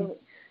being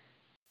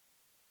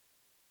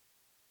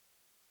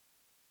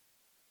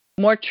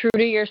more true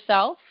to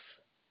yourself.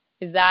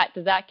 Does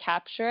that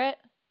capture it?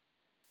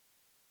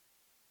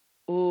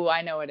 Ooh,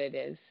 I know what it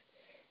is.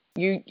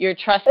 You're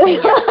trusting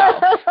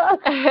yourself.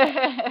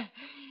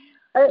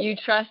 You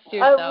trust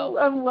yourself.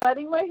 I'm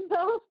letting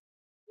myself.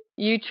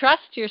 You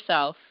trust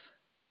yourself.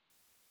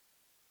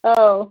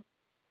 Oh.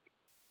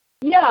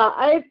 Yeah,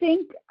 I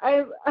think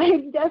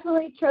I'm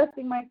definitely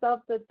trusting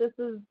myself that this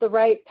is the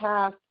right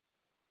path,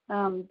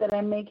 that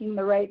I'm making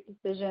the right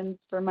decisions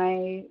for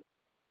my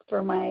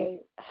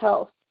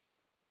health.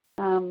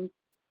 And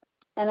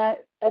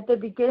at the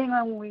beginning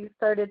when we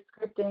started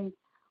scripting,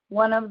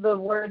 one of the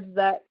words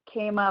that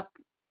came up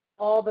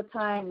all the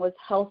time was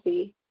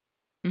healthy.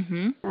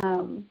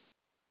 And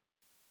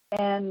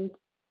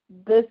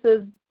this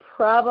is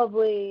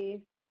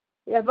probably,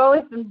 I've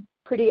always been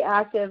pretty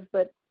active,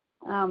 but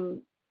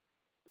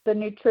the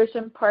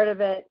nutrition part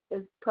of it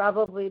is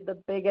probably the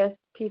biggest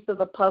piece of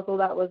the puzzle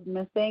that was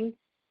missing.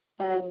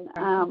 And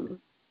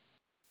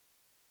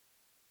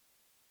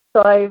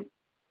so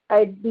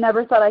I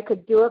never thought I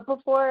could do it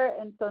before,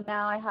 and so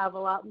now I have a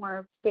lot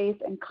more faith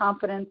and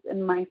confidence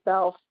in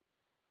myself,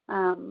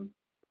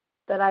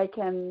 that I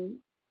can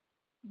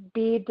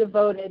be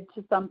devoted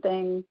to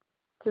something,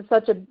 to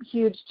such a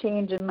huge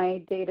change in my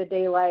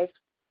day-to-day life,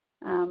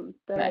 that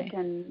nice.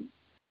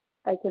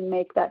 I can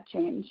make that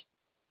change.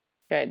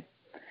 Good.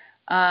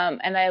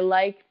 And I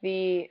like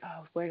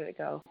where did it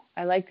go?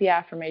 I like the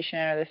affirmation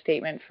or the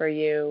statement for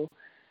you.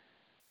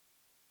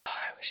 Oh,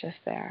 I was just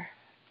there.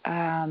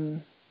 I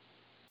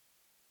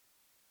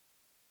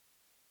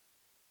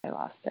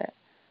lost it.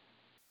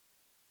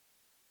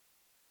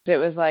 It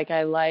was like,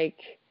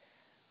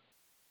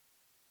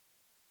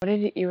 what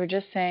is it? You were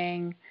just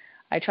saying,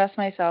 I trust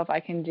myself, I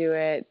can do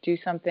it, do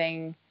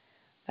something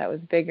that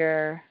was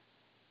bigger.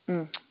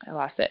 I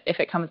lost it. If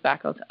it comes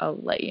back, I'll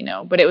let you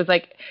know. But it was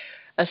like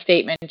a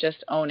statement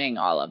just owning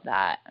all of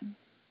that.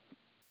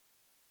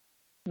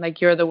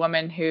 Like, you're the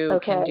woman who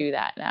can do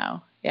that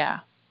now. Yeah.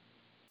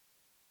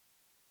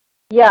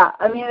 Yeah,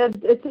 I mean,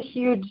 it's a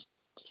huge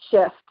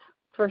shift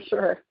for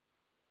sure.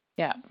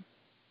 Yeah.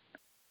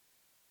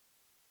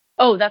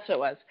 Oh, that's what it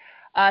was.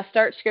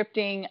 Start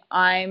scripting,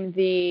 I'm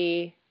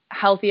the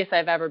healthiest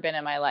I've ever been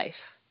in my life.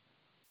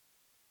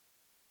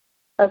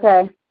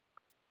 Okay.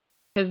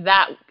 Because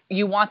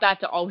you want that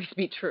to always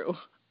be true.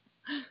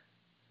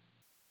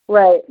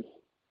 Right.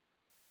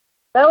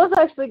 That was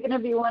actually going to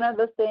be one of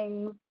the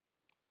things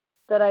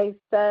that I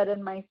said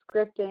in my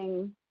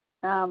scripting.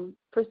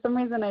 For some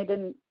reason, I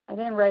didn't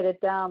write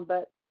it down,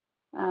 but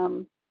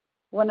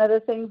one of the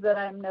things that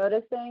I'm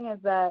noticing is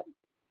that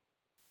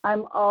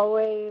I'm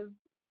always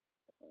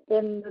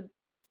in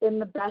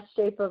the best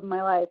shape of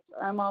my life.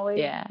 I'm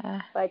always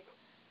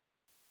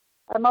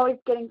I'm always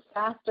getting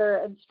faster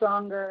and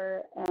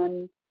stronger,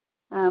 and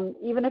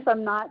even if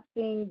I'm not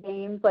seeing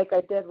gains like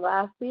I did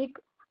last week,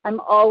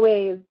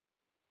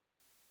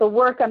 the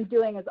work I'm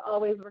doing is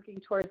always working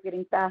towards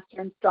getting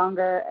faster and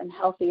stronger and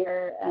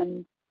healthier,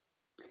 and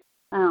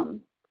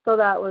so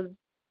that was,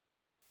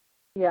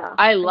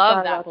 I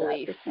love that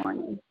belief. This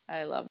morning.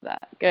 I love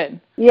that. Good.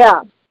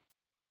 Yeah,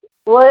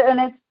 Well,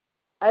 and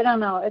I don't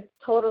know, I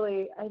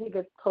think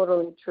it's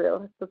totally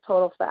true. It's a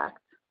total fact.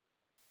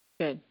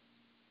 Good.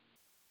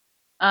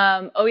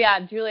 Oh yeah,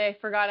 Julie, I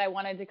forgot I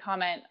wanted to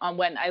comment on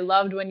I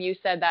loved when you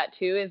said that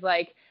too, is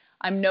like,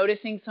 I'm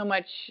noticing so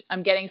much,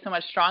 I'm getting so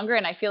much stronger,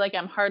 and I feel like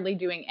I'm hardly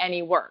doing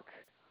any work.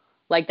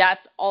 Like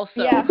that's also,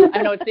 yeah.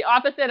 I know it's the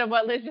opposite of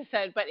what Liz just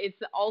said, but it's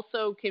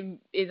also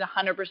is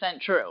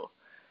 100% true.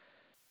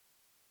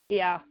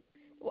 Yeah.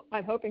 Well,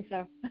 I'm hoping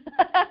so.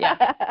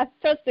 Yeah.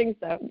 Trusting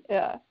so.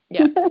 Yeah.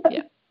 Yeah.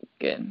 Yeah.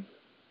 Good.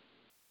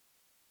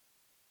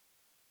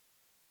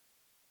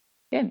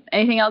 Good.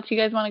 Anything else you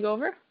guys want to go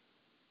over?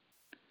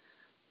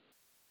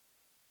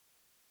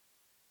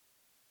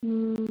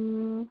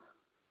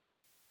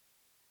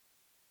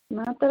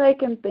 Not that I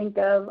can think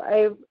of.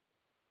 I've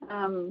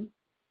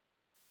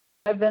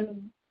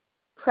been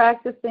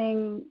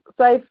practicing.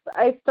 So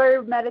I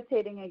started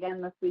meditating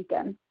again this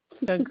weekend.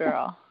 Good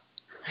girl.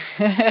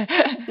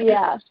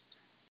 Yeah.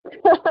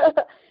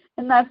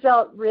 And that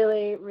felt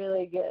really,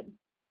 really good.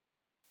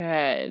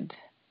 Good.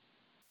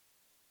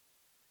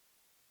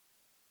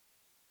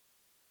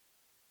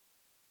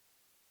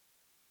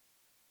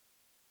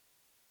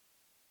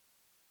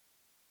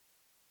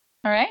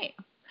 All right.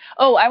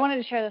 Oh, I wanted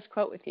to share this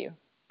quote with you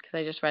because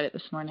I just read it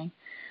this morning.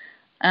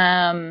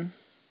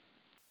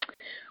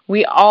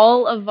 We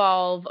all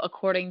evolve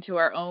according to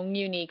our own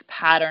unique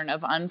pattern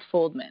of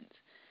unfoldment.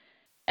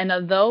 And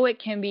although it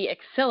can be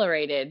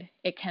accelerated,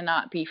 it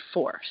cannot be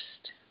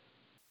forced.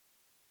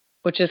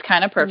 Which is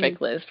kind of perfect,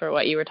 Liz, for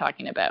what you were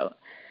talking about.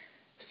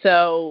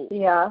 So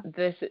yeah,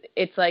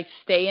 it's like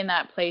stay in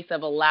that place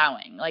of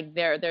allowing. Like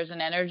there's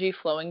an energy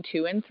flowing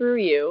to and through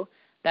you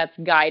that's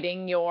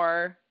guiding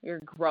your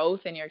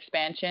growth and your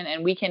expansion,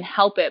 and we can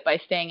help it by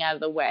staying out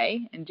of the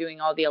way and doing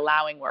all the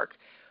allowing work.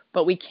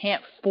 But we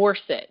can't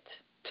force it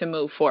to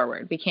move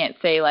forward. We can't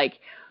say like,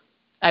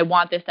 I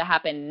want this to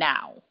happen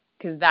now,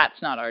 because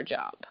that's not our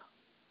job.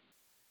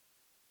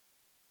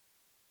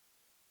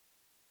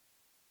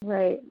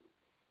 Right.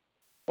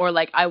 Or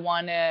like, I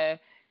want to,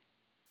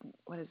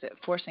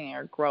 forcing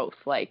our growth.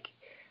 Like,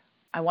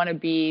 I want to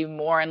be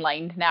more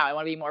enlightened now. I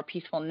want to be more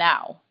peaceful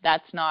now.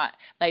 That's not,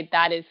 like,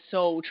 that is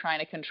so trying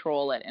to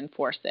control it and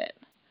force it.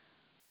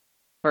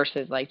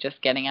 Versus like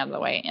just getting out of the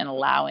way and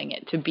allowing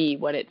it to be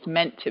what it's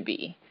meant to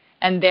be.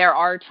 And there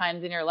are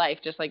times in your life,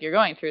 just like you're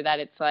going through, that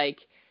it's like,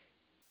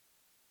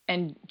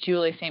 and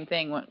Julie, same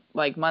thing,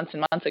 like months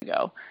and months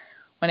ago,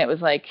 when it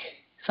was like,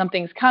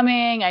 something's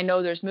coming, I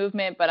know there's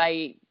movement, but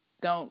I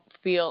don't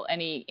feel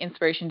any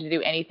inspiration to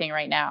do anything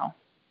right now.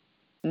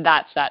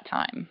 That's that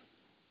time.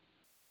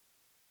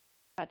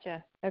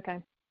 Gotcha. Okay.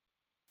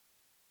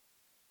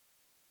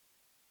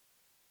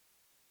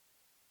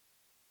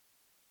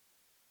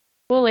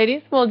 Well,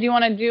 ladies, do you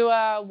want to do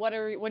what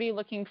are you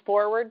looking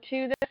forward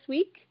to this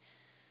week?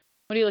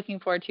 What are you looking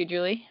forward to,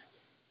 Julie?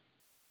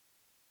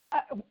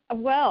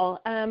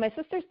 My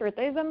sister's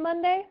birthday is on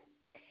Monday,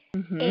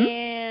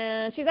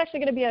 and she's actually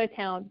going to be out of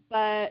town,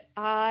 but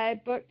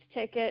I booked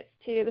tickets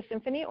to the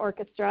symphony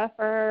orchestra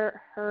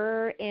for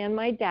her and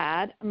my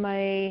dad.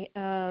 My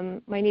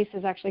niece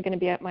is actually going to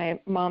be at my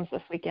mom's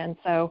this weekend,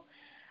 so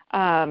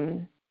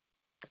I'm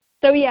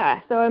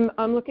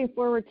looking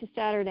forward to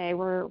Saturday.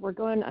 We're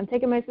going. I'm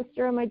taking my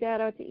sister and my dad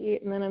out to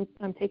eat, and then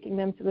I'm taking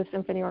them to the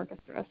symphony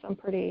orchestra. So I'm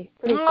pretty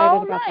excited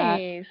about that.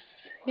 Nice.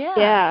 Yeah.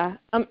 Yeah.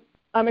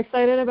 I'm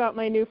excited about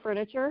my new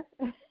furniture.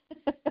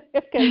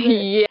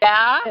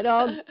 Yeah.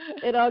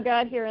 It all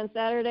got here on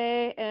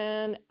Saturday,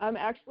 and I'm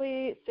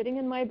actually sitting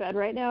in my bed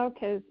right now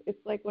because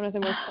it's like one of the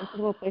most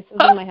comfortable places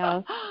in my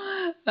house.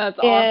 That's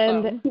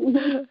awesome.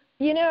 And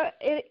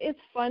it's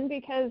fun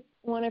because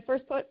when I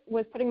first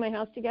was putting my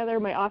house together,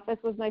 my office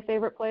was my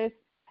favorite place.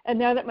 And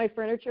now that my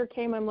furniture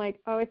came, I'm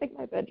like, oh, I think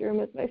my bedroom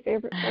is my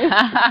favorite place.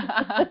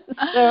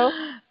 So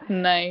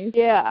nice.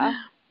 Yeah,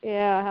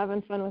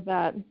 having fun with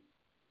that.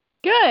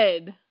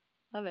 Good.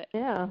 Love it.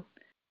 Yeah.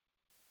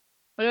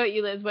 What about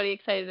you, Liz? What are you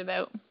excited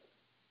about?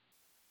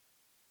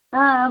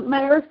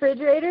 My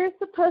refrigerator is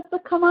supposed to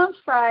come on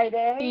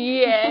Friday.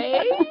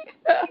 Yay!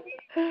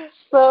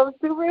 So I'm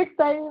super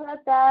excited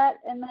about that.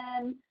 And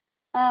then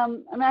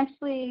I'm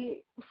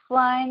actually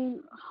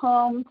flying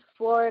home to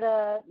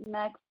Florida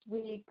next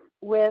week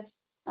with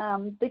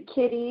the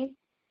kitty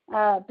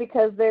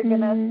because they're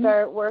going to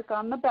start work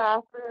on the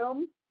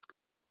bathroom.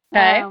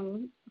 Okay.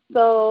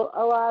 So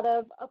a lot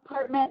of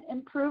apartment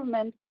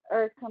improvements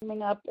are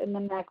coming up in the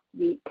next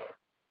week.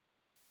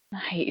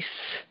 Nice.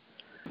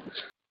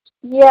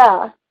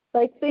 Yeah,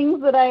 like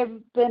things that I've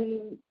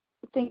been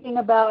thinking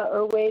about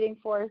or waiting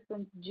for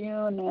since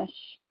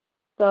June-ish.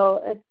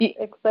 So it's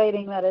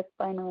exciting that it's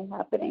finally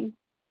happening.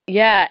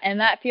 Yeah, and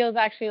that feels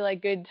actually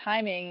like good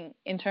timing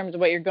in terms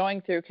of what you're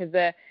going through, because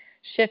the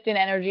shift in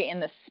energy in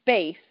the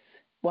space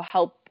will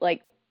help,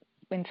 like,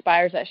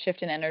 inspires that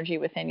shift in energy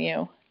within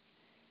you.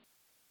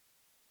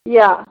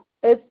 Yeah,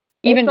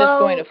 even just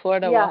going to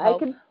Florida will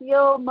help. I can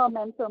feel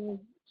momentum.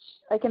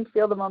 I can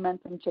feel the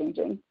momentum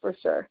changing for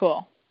sure.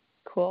 Cool.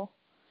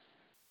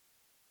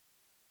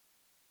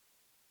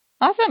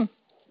 Awesome.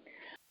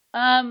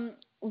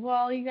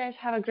 Well, you guys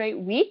have a great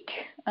week.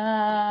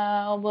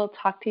 We'll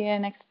talk to you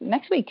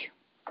next week.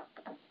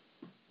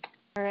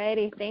 All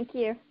righty. Thank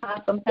you.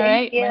 Awesome. All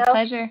right. Thank you. My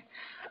pleasure.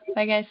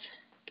 Bye, guys.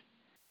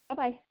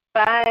 Bye-bye.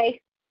 Bye.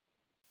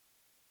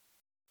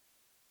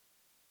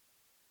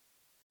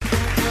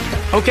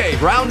 Okay,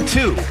 round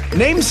 2.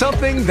 Name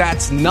something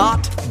that's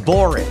not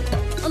boring.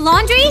 A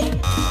laundry?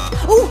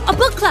 Ooh, a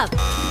book club.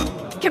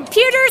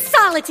 Computer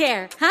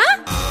solitaire,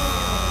 huh?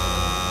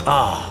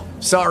 Ah,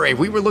 sorry,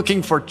 we were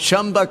looking for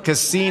Chumba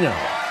Casino.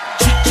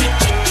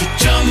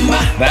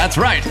 That's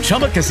right,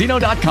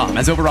 ChumbaCasino.com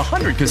has over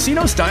 100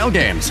 casino-style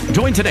games.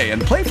 Join today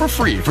and play for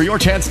free for your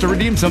chance to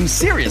redeem some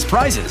serious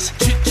prizes.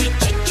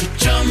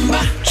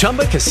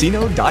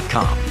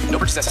 ChumbaCasino.com. No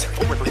purchase necessary.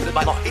 Void where prohibited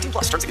by law. 18+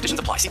 terms and conditions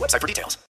apply. See website for details.